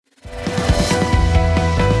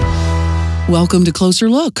Welcome to Closer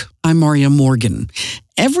Look. I'm Maria Morgan.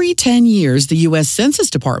 Every 10 years, the U.S. Census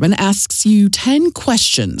Department asks you 10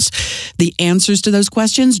 questions. The answers to those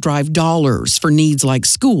questions drive dollars for needs like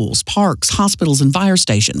schools, parks, hospitals, and fire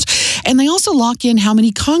stations. And they also lock in how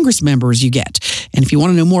many Congress members you get. And if you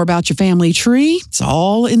want to know more about your family tree, it's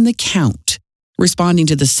all in the count. Responding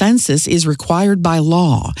to the census is required by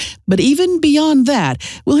law. But even beyond that,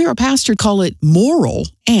 we'll hear a pastor call it moral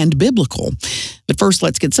and biblical. But first,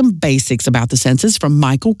 let's get some basics about the census from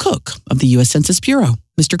Michael Cook of the U.S. Census Bureau.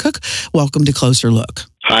 Mr. Cook, welcome to Closer Look.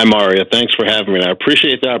 Hi, Maria. Thanks for having me. I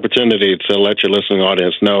appreciate the opportunity to let your listening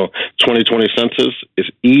audience know 2020 census is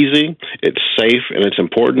easy, it's safe, and it's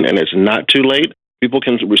important, and it's not too late. People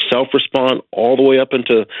can self-respond all the way up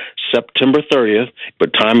into September 30th,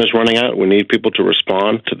 but time is running out. We need people to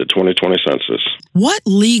respond to the 2020 census. What,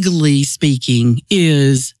 legally speaking,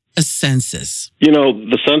 is a census? You know,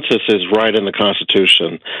 the census is right in the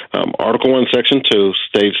Constitution. Article 1, Section 2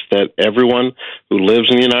 states that everyone who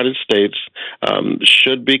lives in the United States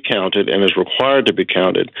should be counted and is required to be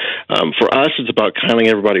counted. For us, it's about counting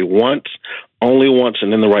everybody once, only once,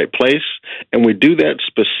 and in the right place. And we do that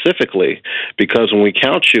specifically because when we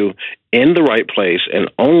count you in the right place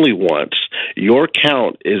and only once, your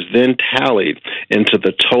count is then tallied into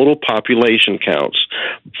the total population counts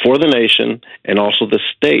for the nation and also the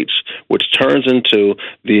states, which turns into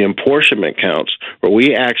the apportionment counts, where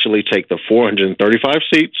we actually take the 435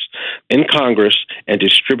 seats in Congress and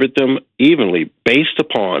distribute them evenly based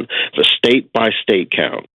upon the state-by-state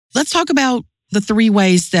count. Let's talk about the three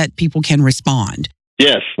ways that people can respond.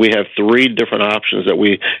 Yes, we have three different options that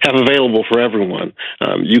we have available for everyone.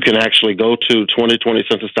 You can actually go to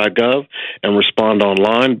 2020census.gov and respond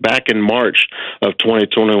online. Back in March of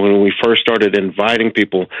 2020, when we first started inviting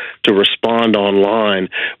people to respond online,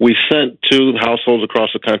 we sent to households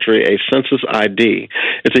across the country a census ID.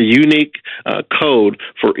 It's a unique code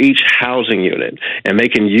for each housing unit, and they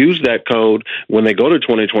can use that code when they go to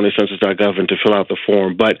 2020census.gov and to fill out the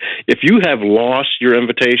form. But if you have lost your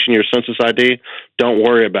invitation, your census ID, don't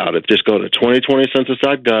worry about it. Just go to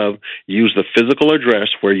 2020census.gov, use the physical address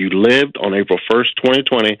where you lived on April 1st,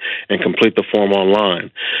 2020, and complete the form online.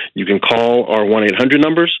 You can call our 1-800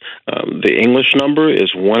 numbers. The English number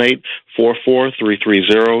is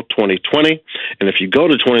 1-844-330-2020. And if you go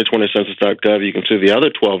to 2020census.gov, you can see the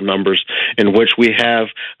other 12 numbers in which we have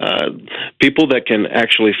people that can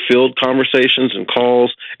actually field conversations and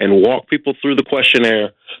calls and walk people through the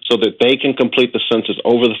questionnaire so that they can complete the census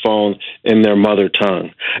over the phone in their mother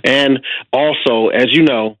tongue. And also, as you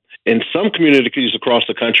know, in some communities across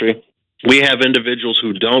the country, we have individuals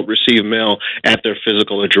who don't receive mail at their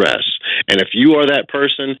physical address. And if you are that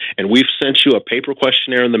person and we've sent you a paper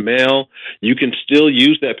questionnaire in the mail, you can still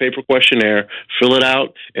use that paper questionnaire, fill it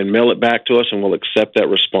out, and mail it back to us, and we'll accept that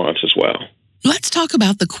response as well. Let's talk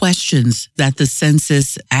about the questions that the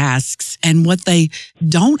census asks and what they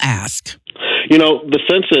don't ask. You know, the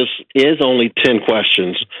census is only 10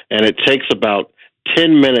 questions, and it takes about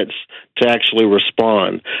 10 minutes to actually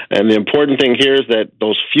respond. And the important thing here is that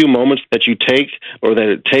those few moments that you take or that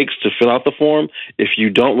it takes to fill out the form, if you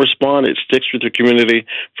don't respond, it sticks with your community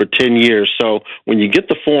for 10 years. So when you get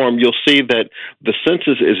the form, you'll see that the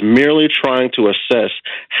census is merely trying to assess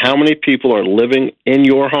how many people are living in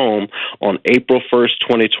your home on April 1st,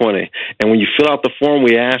 2020. And when you fill out the form,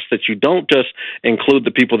 we ask that you don't just include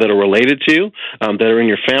the people that are related to you, that are in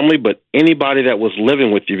your family, but anybody that was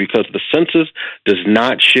living with you, because the census does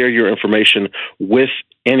not share your information with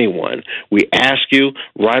anyone. We ask you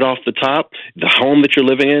right off the top, the home that you're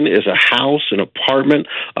living in is a house, an apartment,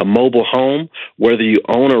 a mobile home, whether you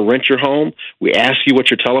own or rent your home. We ask you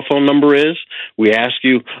what your telephone number is. We ask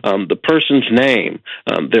you the person's name,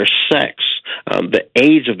 their sex, the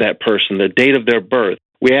age of that person, the date of their birth.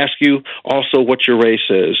 We ask you also what your race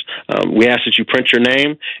is. We ask that you print your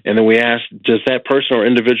name, and then we ask, does that person or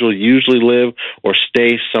individual usually live or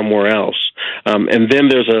stay somewhere else? And then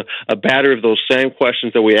there's a battery of those same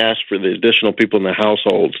questions that we ask for the additional people in the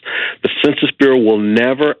households. The Census Bureau will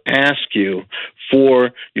never ask you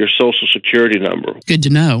for your Social Security number. Good to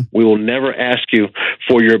know. We will never ask you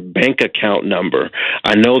for your bank account number.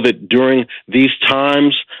 I know that during these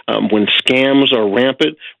times when scams are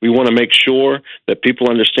rampant, we want to make sure that people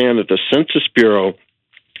understand that the Census Bureau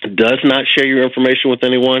does not share your information with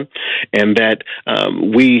anyone, and that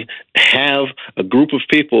we have a group of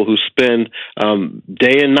people who spend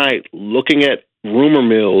day and night looking at rumor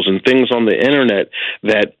mills and things on the internet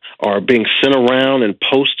that are being sent around and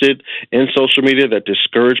posted in social media that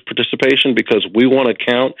discourage participation, because we want to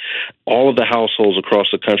count all of the households across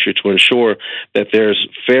the country to ensure that there's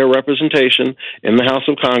fair representation in the House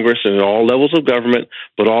of Congress and at all levels of government,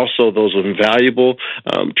 but also those invaluable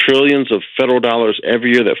trillions of federal dollars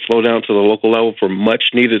every year that flow down to the local level for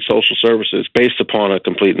much needed social services based upon a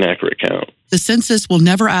complete and accurate count. The census will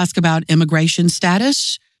never ask about immigration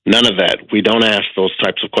status. None of that. We don't ask those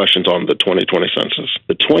types of questions on the 2020 census.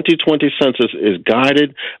 The 2020 census is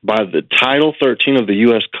guided by the Title 13 of the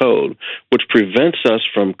U.S. Code, which prevents us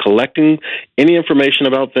from collecting any information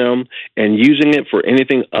about them and using it for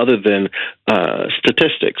anything other than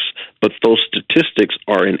statistics. But those statistics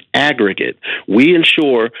are in aggregate. We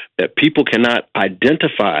ensure that people cannot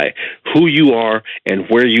identify who you are and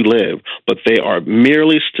where you live, but they are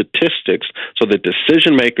merely statistics so that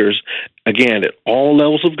decision makers, again, at all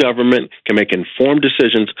levels of government, can make informed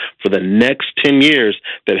decisions for the next 10 years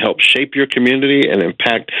that help shape your community and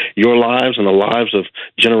impact your lives and the lives of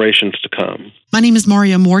generations to come. My name is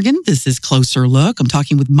Maria Morgan. This is Closer Look. I'm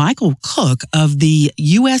talking with Michael Cook of the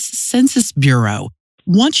U.S. Census Bureau.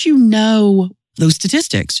 Once you know those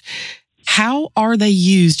statistics, how are they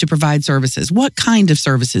used to provide services? What kind of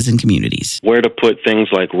services in communities? Where to put things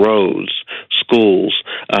like roads, schools,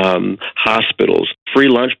 hospitals, free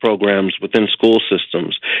lunch programs within school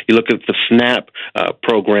systems. You look at the SNAP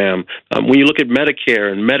program. When you look at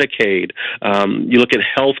Medicare and Medicaid, you look at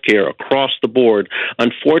health care across the board.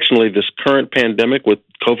 Unfortunately, this current pandemic with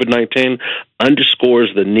COVID-19 underscores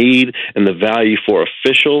the need and the value for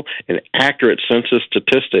official and accurate census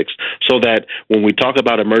statistics so that when we talk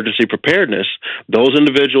about emergency preparedness, those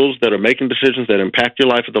individuals that are making decisions that impact your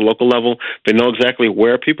life at the local level, they know exactly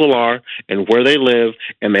where people are and where they live,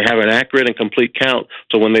 and they have an accurate and complete count.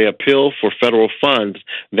 So when they appeal for federal funds,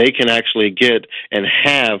 they can actually get and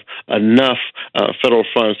have enough federal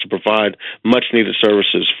funds to provide much-needed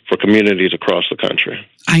services for communities across the country.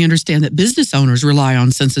 I understand that business owners rely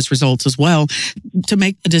on census results as well to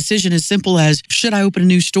make a decision as simple as, should I open a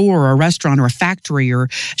new store or a restaurant or a factory, or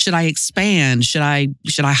should I expand? Should I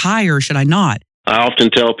hire? Should I not? I often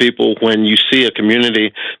tell people, when you see a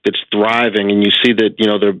community that's thriving and you see that,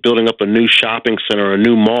 they're building up a new shopping center, a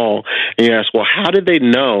new mall, and you ask, well, how did they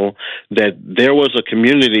know that there was a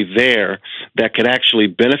community there that could actually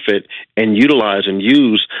benefit and utilize and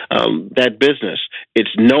use that business? It's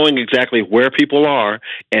knowing exactly where people are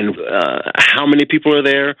and how many people are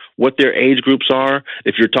there, what their age groups are.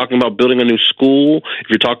 If you're talking about building a new school, if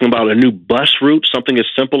you're talking about a new bus route, something as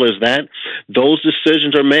simple as that, those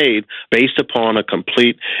decisions are made based upon a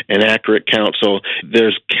complete and accurate count. So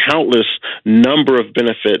there's countless number of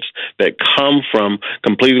benefits that come from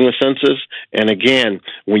completing the census. And again,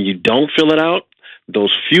 when you don't fill it out,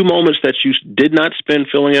 those few moments that you did not spend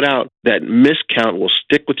filling it out, that miscount will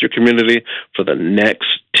stick with your community for the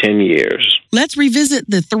next 10 years. Let's revisit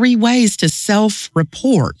the 3 ways to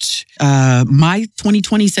self-report.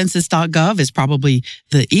 My2020census.gov is probably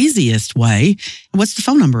the easiest way. What's the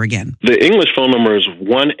phone number again? The English phone number is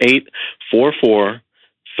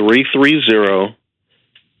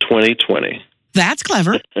 1-844-330-2020. That's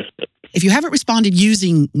clever. If you haven't responded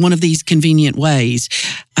using one of these convenient ways,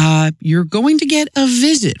 you're going to get a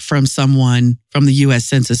visit from someone from the U.S.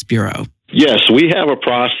 Census Bureau. Yes, we have a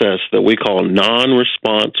process that we call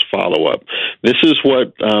non-response follow-up. This is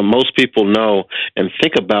what most people know and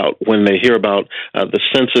think about when they hear about the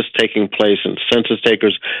census taking place and census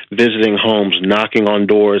takers visiting homes, knocking on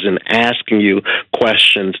doors, and asking you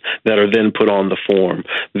questions that are then put on the form.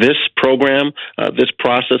 This program, this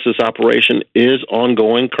process, this operation is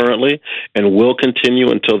ongoing currently and will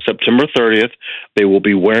continue until September 30th. They will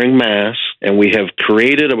be wearing masks, and we have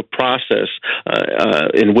created a process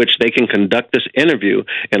in which they can conduct this interview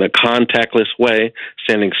in a contactless way,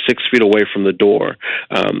 standing 6 feet away from the door.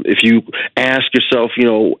 If you ask yourself,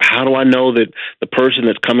 how do I know that the person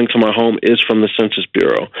that's coming to my home is from the Census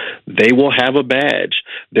Bureau? They will have a badge.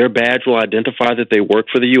 Their badge will identify that they work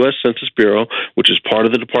for the U.S. Census Bureau, which is part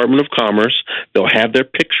of the Department of Commerce. They'll have their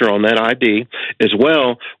picture on that ID. As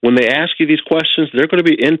well, when they ask you these questions, they're going to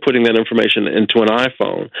be inputting that information into an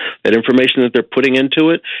iPhone. That information that they're putting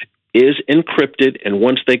into it is encrypted, and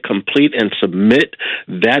once they complete and submit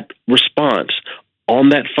that response, on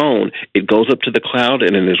that phone, it goes up to the cloud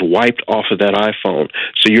and it is wiped off of that iPhone.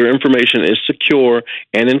 So your information is secure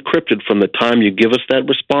and encrypted from the time you give us that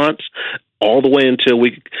response all the way until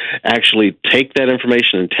we actually take that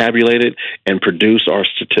information and tabulate it and produce our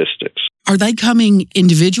statistics. Are they coming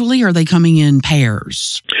individually or are they coming in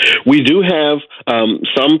pairs? We do have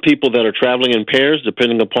some people that are traveling in pairs,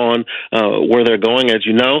 depending upon where they're going. As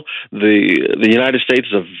you know, the United States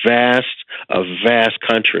is a vast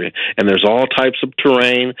country, and there's all types of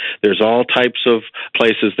terrain. There's all types of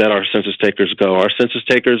places that our census takers go. Our census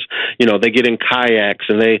takers, they get in kayaks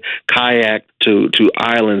and they kayak to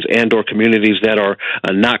islands and or communities that are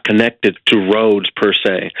not connected to roads per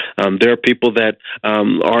se. There are people that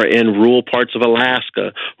are in rural parts of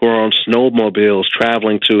Alaska who are on snowmobiles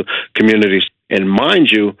traveling to communities. And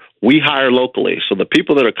mind you, we hire locally. So the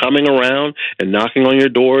people that are coming around and knocking on your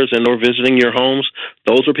doors and or visiting your homes,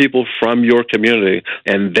 those are people from your community,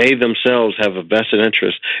 and they themselves have a vested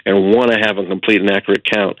interest and want to have a complete and accurate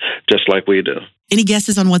count, just like we do. Any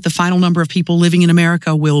guesses on what the final number of people living in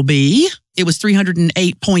America will be? It was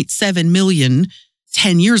 308.7 million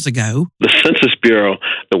 10 years ago. The Census Bureau,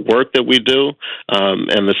 the work that we do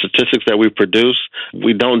and the statistics that we produce,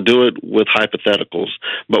 we don't do it with hypotheticals.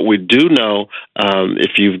 But we do know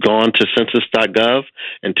if you've gone to census.gov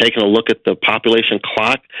and taken a look at the population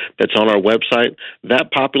clock that's on our website, that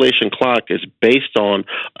population clock is based on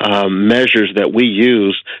measures that we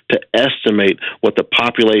use to estimate what the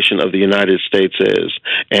population of the United States is.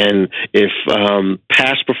 And if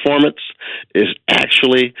past performance is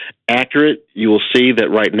actually accurate, you will see that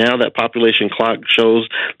right now that population clock shows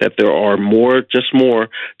that there are just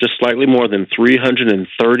slightly more than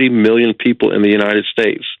 330 million people in the United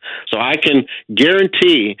States. So I can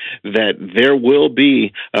guarantee that there will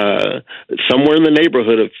be somewhere in the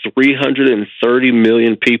neighborhood of 330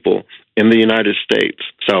 million people in the United States.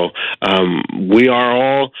 So we are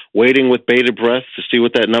all waiting with bated breath to see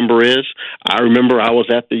what that number is. I remember I was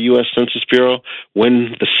at the U.S. Census Bureau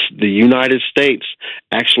when the United States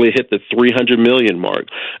actually hit the 300 million mark.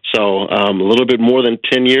 So a little bit more than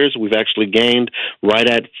 10 years, we've actually gained right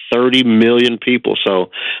at 30 million people.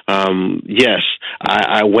 So yes,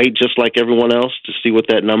 I wait just like everyone else to see what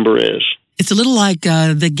that number is. It's a little like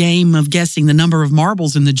the game of guessing the number of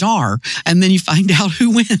marbles in the jar, and then you find out who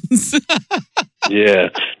wins. Yeah.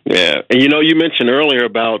 And you mentioned earlier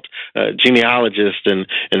about genealogists and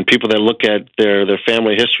people that look at their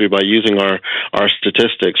family history by using our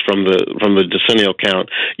statistics from the decennial count.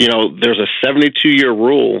 There's a 72-year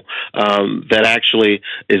rule that actually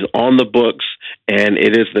is on the books, and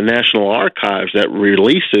it is the National Archives that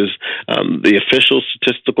releases the official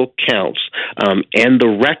statistical counts and the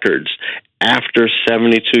records after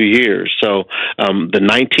 72 years. So the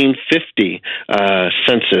 1950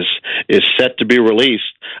 census is set to be released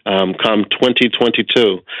come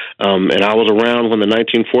 2022. And I was around when the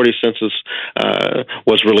 1940 census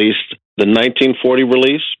was released. The 1940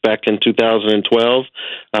 release back in 2012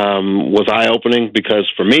 was eye-opening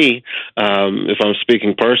because for me, if I'm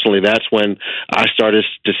speaking personally, that's when I started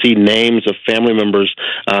to see names of family members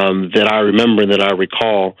that I remember and that I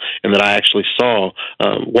recall and that I actually saw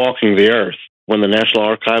walking the earth. When the National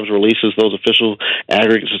Archives releases those official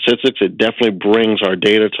aggregate statistics, it definitely brings our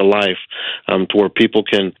data to life to where people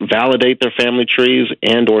can validate their family trees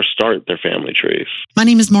and or start their family trees. My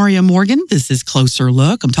name is Maria Morgan. This is Closer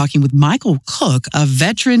Look. I'm talking with Michael Cook, a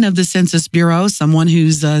veteran of the Census Bureau, someone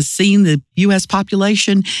who's seen the U.S.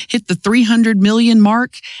 population hit the 300 million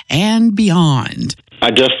mark and beyond.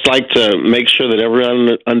 I'd just like to make sure that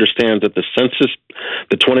everyone understands that the census,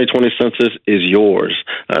 the 2020 census, is yours.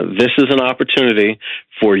 This is an opportunity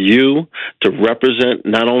for you to represent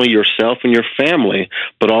not only yourself and your family,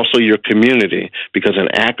 but also your community, because an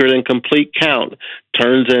accurate and complete count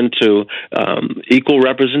turns into equal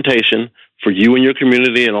representation for you and your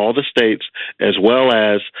community in all the states, as well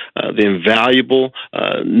as the invaluable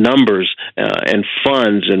numbers and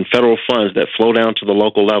funds and federal funds that flow down to the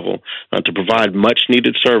local level to provide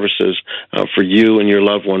much-needed services for you and your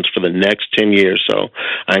loved ones for the next 10 years. So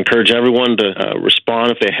I encourage everyone to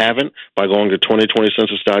respond if they haven't by going to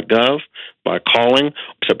 2020census.gov, by calling.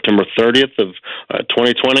 September 30th of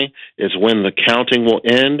 2020 is when the counting will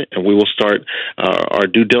end, and we will start our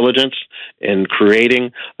due diligence in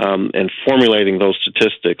creating and formulating those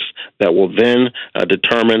statistics that will then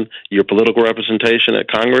determine your political representation at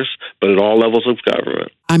Congress, but at all levels of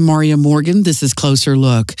government. I'm Maria Morgan. This is Closer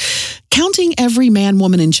Look. Counting every man,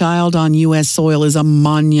 woman, and child on U.S. soil is a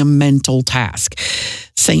monumental task.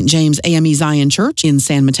 St. James AME Zion Church in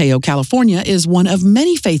San Mateo, California, is one of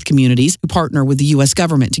many faith communities who partner with the U.S.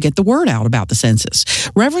 government to get the word out about the census.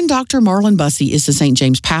 Reverend Dr. Marlon Bussey is the St.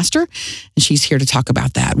 James pastor, and she's here to talk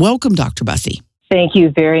about that. Welcome, Dr. Bussey. Thank you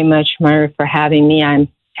very much, Myra, for having me. I'm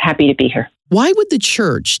happy to be here. Why would the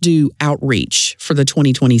church do outreach for the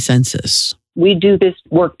 2020 census? We do this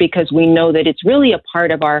work because we know that it's really a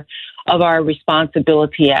part of our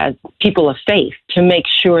responsibility as people of faith to make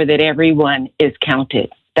sure that everyone is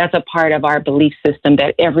counted. That's a part of our belief system,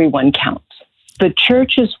 that everyone counts. The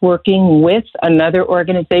church is working with another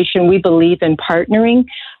organization. We believe in partnering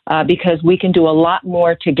because we can do a lot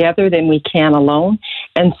more together than we can alone.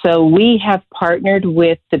 And so we have partnered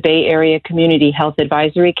with the Bay Area Community Health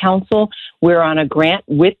Advisory Council. We're on a grant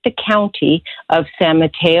with the county of San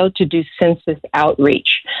Mateo to do census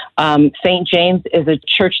outreach. St. James is a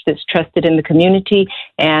church that's trusted in the community,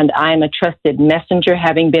 and I'm a trusted messenger,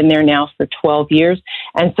 having been there now for 12 years.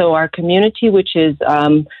 And so our community, which is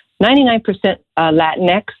 99%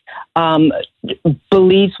 Latinx,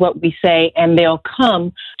 believes what we say, and they'll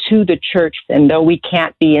come to the church. And though we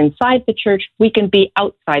can't be inside the church, we can be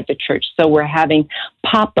outside the church. So we're having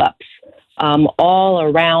pop-ups all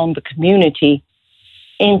around the community,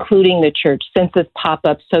 including the church, census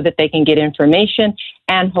pop-ups, so that they can get information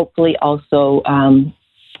and hopefully also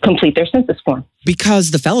complete their census form.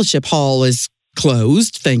 Because the fellowship hall is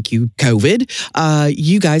closed, thank you, COVID,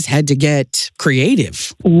 you guys had to get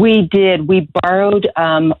creative. We did. We borrowed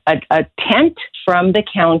a tent from the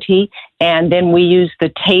county, and then we used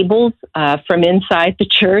the tables from inside the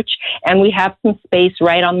church, and we have some space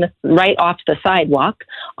right off the sidewalk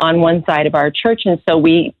on one side of our church, and so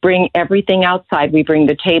we bring everything outside. We bring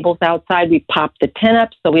the tables outside. We pop the tent up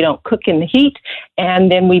so we don't cook in the heat,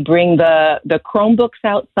 and then we bring the Chromebooks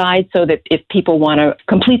outside so that if people want to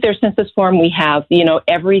complete their census form, we have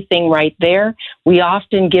everything right there. We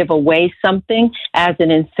often give away something as an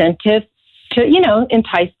incentive to,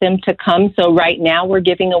 entice them to come. So right now we're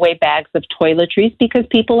giving away bags of toiletries because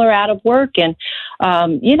people are out of work and,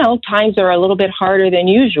 times are a little bit harder than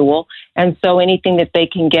usual. And so anything that they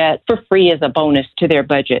can get for free is a bonus to their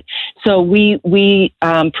budget. So we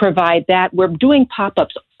provide that. We're doing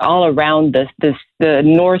pop-ups all around the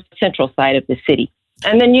north central side of the city.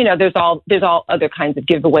 And then, there's all other kinds of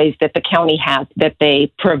giveaways that the county has that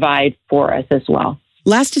they provide for us as well.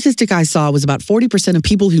 Last statistic I saw was about 40% of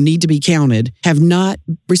people who need to be counted have not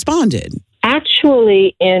responded.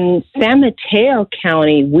 Actually, in San Mateo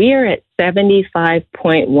County, we're at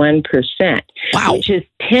 75.1%, wow, which is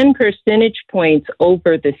 10 percentage points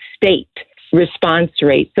over the state response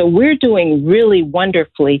rate. So we're doing really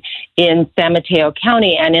wonderfully in San Mateo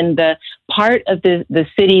County, and in the part of the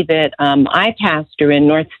city that I pastor in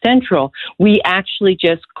North Central, we actually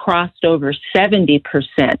just crossed over 70%.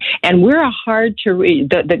 And we're a hard to reach,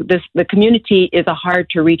 the community is a hard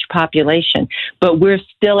to reach population, but we're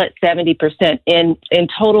still at 70% in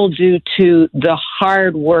total due to the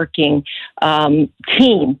hardworking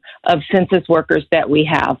team of census workers that we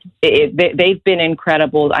have. They've been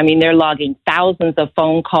incredible. I mean, they're logging thousands of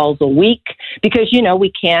phone calls a week because,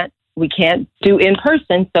 we can't do in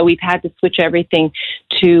person, so we've had to switch everything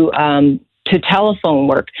to telephone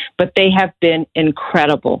work. But they have been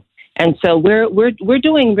incredible, and so we're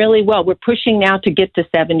doing really well. We're pushing now to get to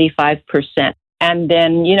 75%, and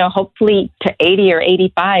then hopefully to 80 or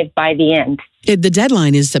 85 by the end. The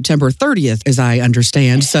deadline is September 30th, as I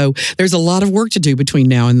understand. So there's a lot of work to do between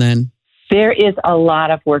now and then. There is a lot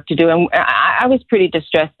of work to do, and I was pretty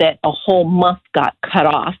distressed that a whole month got cut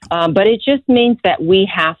off, but it just means that we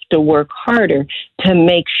have to work harder to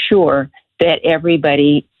make sure that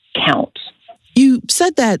everybody counts. You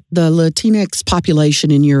said that the Latinx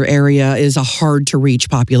population in your area is a hard-to-reach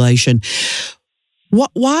population.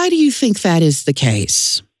 Why do you think that is the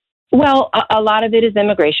case? Well, a lot of it is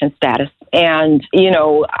immigration status, and,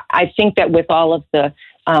 I think that with all of the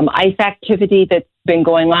ICE activity that's been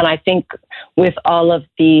going on, I think with all of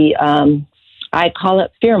the, I call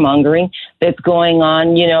it fear-mongering that's going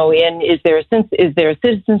on, is there a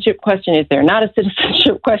citizenship question? Is there not a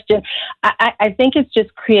citizenship question? I think it's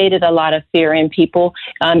just created a lot of fear in people,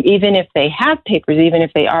 even if they have papers, even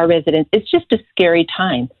if they are residents. It's just a scary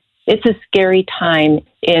time. It's a scary time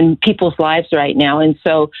in people's lives right now. And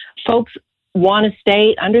so folks want to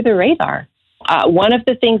stay under the radar. One of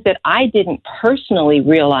the things that I didn't personally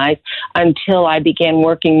realize until I began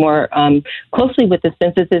working more closely with the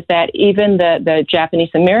census is that even the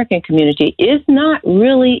Japanese American community is not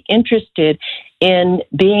really interested in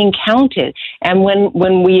being counted. And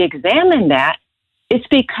when we examine that, it's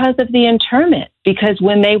because of the internment, because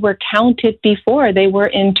when they were counted before, they were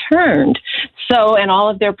interned. So, and all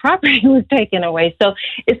of their property was taken away. So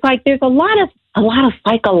it's like there's a lot of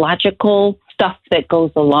psychological stuff that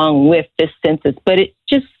goes along with this census, but it's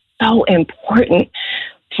just so important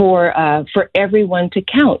for everyone to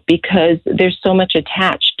count because there's so much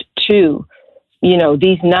attached to,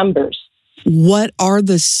 these numbers. What are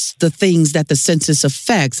the things that the census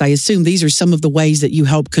affects? I assume these are some of the ways that you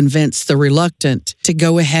help convince the reluctant to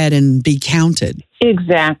go ahead and be counted.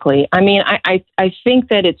 Exactly. I mean, I think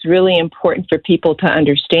that it's really important for people to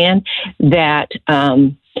understand that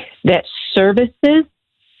that services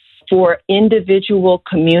for individual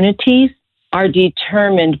communities are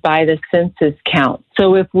determined by the census count.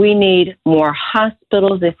 So if we need more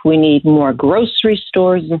hospitals, if we need more grocery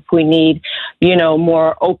stores, if we need,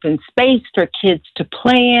 more open space for kids to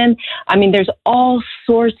play in, I mean, there's all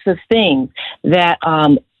sorts of things that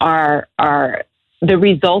are the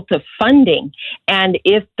result of funding. And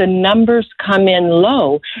if the numbers come in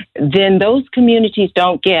low, then those communities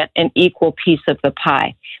don't get an equal piece of the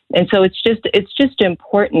pie. And so it's just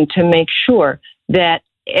important to make sure that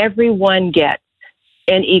everyone gets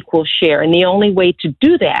an equal share. And the only way to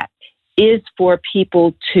do that is for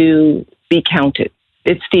people to be counted.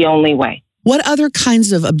 It's the only way. What other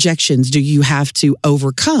kinds of objections do you have to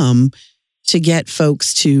overcome to get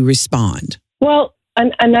folks to respond? Well,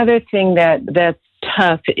 another thing that's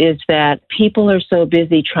tough is that people are so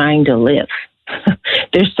busy trying to live.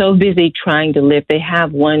 They're so busy trying to live. They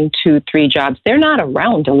have 1, 2, 3 jobs. They're not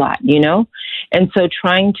around a lot, And so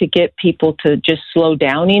trying to get people to just slow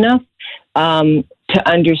down enough to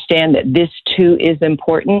understand that this too is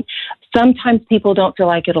important. Sometimes people don't feel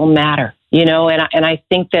like it'll matter, and I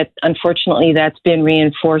think that unfortunately that's been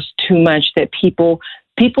reinforced too much, that people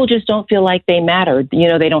just don't feel like they matter.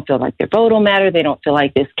 They don't feel like their vote will matter. They don't feel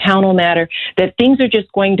like this count will matter, that things are just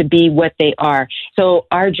going to be what they are. So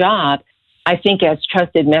our job, I think, as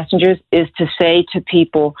trusted messengers, is to say to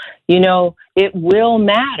people, it will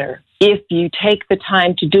matter if you take the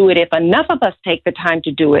time to do it. If enough of us take the time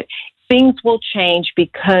to do it, things will change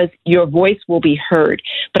because your voice will be heard.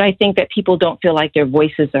 But I think that people don't feel like their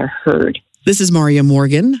voices are heard. This is Maria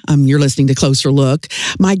Morgan. You're listening to Closer Look.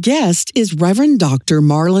 My guest is Reverend Dr.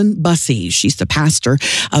 Marlon Busse. She's the pastor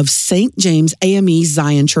of St. James AME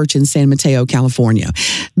Zion Church in San Mateo, California.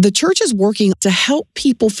 The church is working to help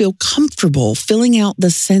people feel comfortable filling out the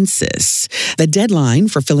census. The deadline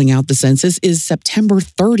for filling out the census is September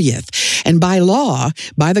 30th. And by law,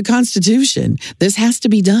 by the Constitution, this has to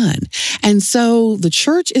be done. And so the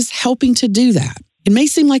church is helping to do that. It may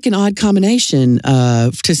seem like an odd combination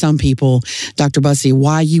to some people, Dr. Busse,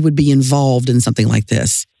 why you would be involved in something like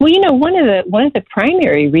this. Well, one of the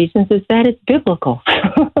primary reasons is that it's biblical.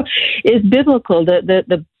 It's biblical.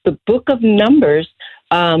 The book of Numbers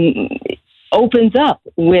opens up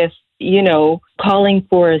with, calling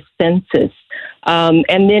for a census.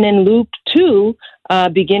 And then in Luke 2,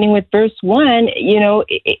 beginning with verse 1,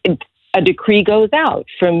 a decree goes out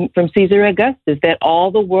from Caesar Augustus that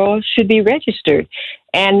all the world should be registered.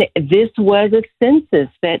 And this was a census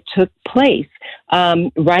that took place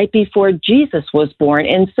right before Jesus was born.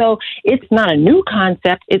 And so it's not a new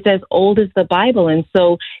concept. It's as old as the Bible. And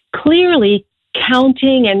so clearly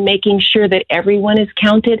counting and making sure that everyone is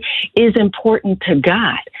counted is important to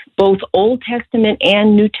God. Both Old Testament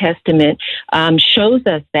and New Testament shows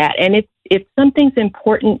us that. And if something's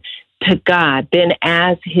important to God, then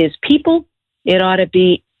as his people, it ought to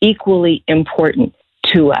be equally important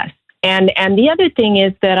to us. And the other thing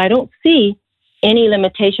is that I don't see any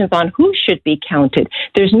limitations on who should be counted.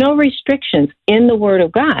 There's no restrictions in the Word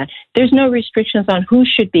of God. There's no restrictions on who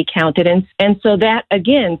should be counted. And so that,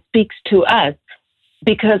 again, speaks to us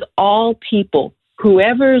because all people,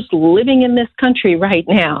 whoever's living in this country right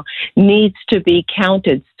now, needs to be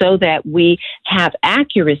counted so that we have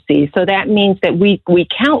accuracy. So that means that we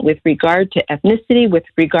count with regard to ethnicity, with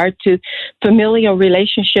regard to familial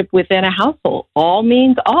relationship within a household. All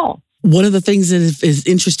means all. One of the things that has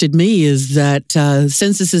interested me is that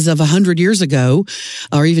censuses of 100 years ago,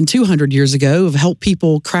 or even 200 years ago, have helped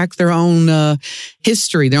people crack their own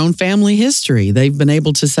history, their own family history. They've been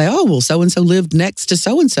able to say, oh, well, so-and-so lived next to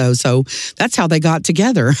so-and-so, so that's how they got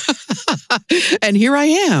together. And here I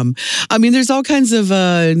am. I mean, there's all kinds of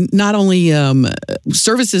not only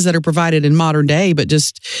services that are provided in modern day, but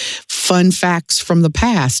just fun facts from the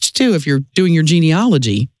past, too, if you're doing your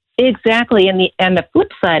genealogy. Exactly, and the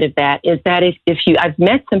flip side of that is that I've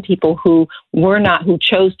met some people who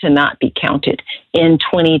chose to not be counted in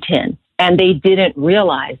 2010, and they didn't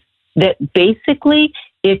realize that basically,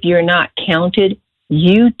 if you're not counted,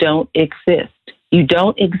 you don't exist. You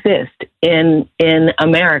don't exist in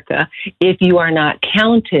America if you are not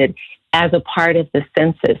counted as a part of the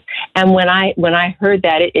census. And when I heard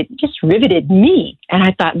that, it just riveted me. And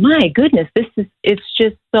I thought, my goodness, it's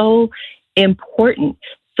just so important.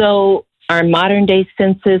 So our modern day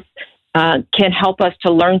census can help us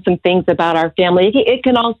to learn some things about our family. It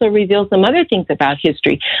can also reveal some other things about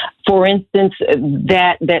history. For instance,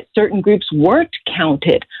 that certain groups weren't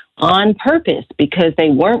counted on purpose because they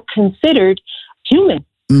weren't considered human.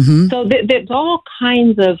 Mm-hmm. So there's all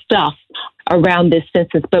kinds of stuff around this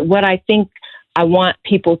census. But what I think I want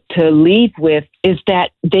people to leave with is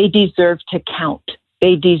that they deserve to count.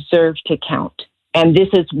 They deserve to count. And this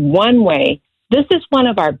is one way. This is one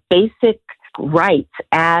of our basic rights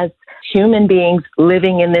as human beings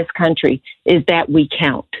living in this country, is that we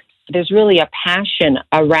count. There's really a passion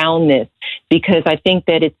around this because I think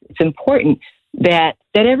that it's important that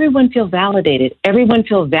everyone feel validated, everyone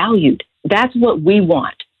feel valued. That's what we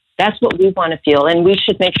want. That's what we want to feel. And we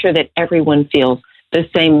should make sure that everyone feels the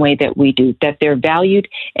same way that we do, that they're valued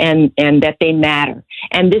and that they matter.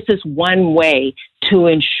 And this is one way to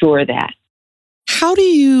ensure that. How do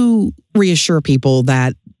you reassure people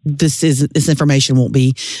that this information won't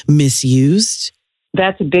be misused?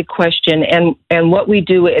 That's a big question. And what we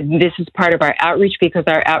do, and this is part of our outreach because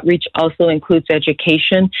our outreach also includes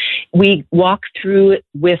education. We walk through it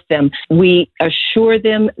with them. We assure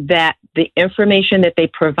them that the information that they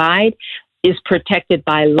provide is protected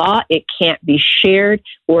by law. It can't be shared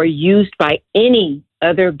or used by any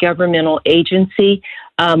other governmental agency.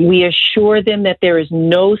 We assure them that there is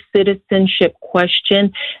no citizenship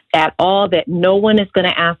question at all, that no one is going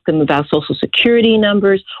to ask them about Social Security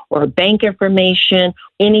numbers or bank information,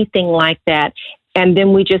 anything like that. And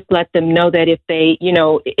then we just let them know that if they,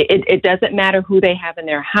 it doesn't matter who they have in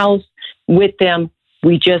their house with them.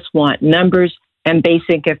 We just want numbers and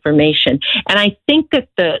basic information. And I think that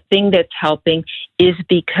the thing that's helping is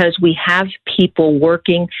because we have people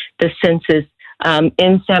working the census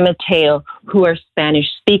in San Mateo who are Spanish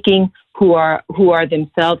speaking, who are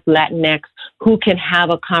themselves Latinx, who can have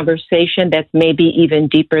a conversation that's maybe even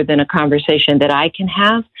deeper than a conversation that I can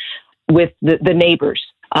have with the neighbors.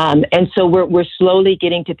 And so we're slowly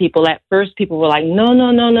getting to people. At first, people were like, no.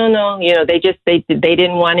 They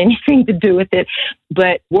didn't want anything to do with it.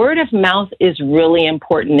 But word of mouth is really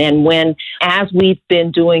important. And as we've been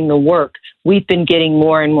doing the work, we've been getting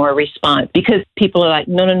more and more response because people are like,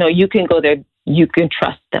 no, you can go there. You can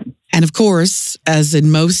trust them. And of course, as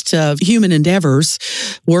in most human endeavors,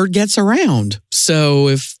 word gets around. So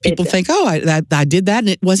if people think, I did that and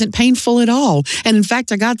it wasn't painful at all. And in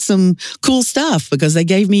fact, I got some cool stuff because they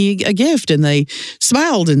gave me a gift and they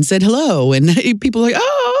smiled and said hello. And people are like,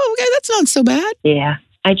 oh, okay, that's not so bad. Yeah.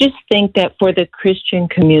 I just think that for the Christian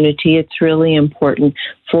community, it's really important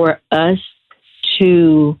for us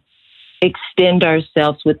to extend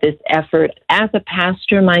ourselves with this effort. As a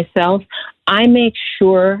pastor myself, I make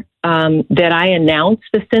sure that I announce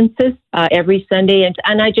the census every Sunday.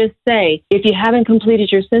 And I just say, if you haven't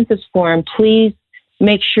completed your census form, please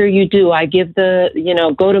make sure you do. I give go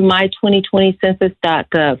to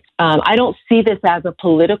my2020census.gov. I don't see this as a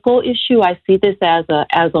political issue. I see this as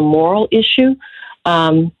a moral issue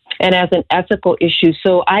and as an ethical issue.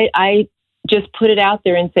 So I just put it out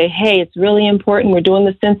there and say, hey, it's really important. We're doing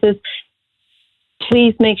the census.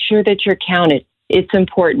 Please make sure that you're counted. It's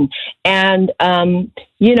important. And,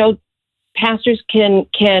 pastors can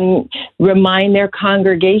remind their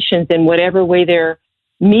congregations in whatever way they're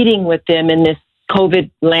meeting with them in this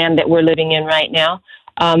COVID land that we're living in right now.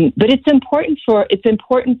 But it's important for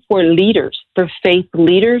leaders, for faith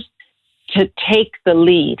leaders, to take the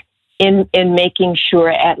lead in making sure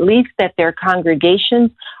at least that their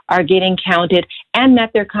congregations are getting counted and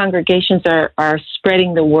that their congregations are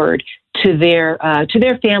spreading the word to their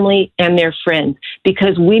family and their friends,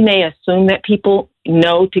 because we may assume that people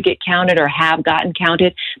know to get counted or have gotten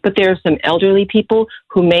counted, but there are some elderly people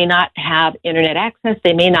who may not have internet access.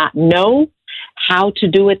 They may not know how to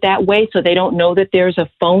do it that way, so they don't know that there's a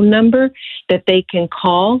phone number that they can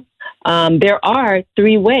call. There are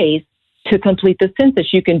 3 ways to complete the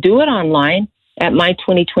census. You can do it online at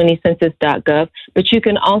my2020census.gov, but you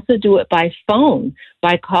can also do it by phone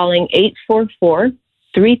by calling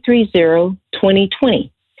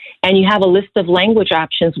 844-330-2020. And you have a list of language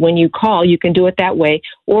options when you call. You can do it that way.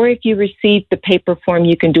 Or if you receive the paper form,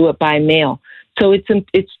 you can do it by mail. So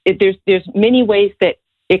there's many ways that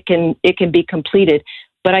it can be completed.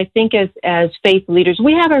 But I think as faith leaders,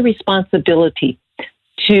 we have a responsibility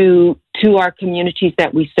to our communities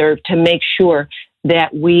that we serve to make sure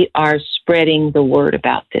that we are spreading the word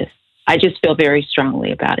about this. I just feel very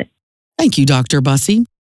strongly about it. Thank you, Dr. Bussey.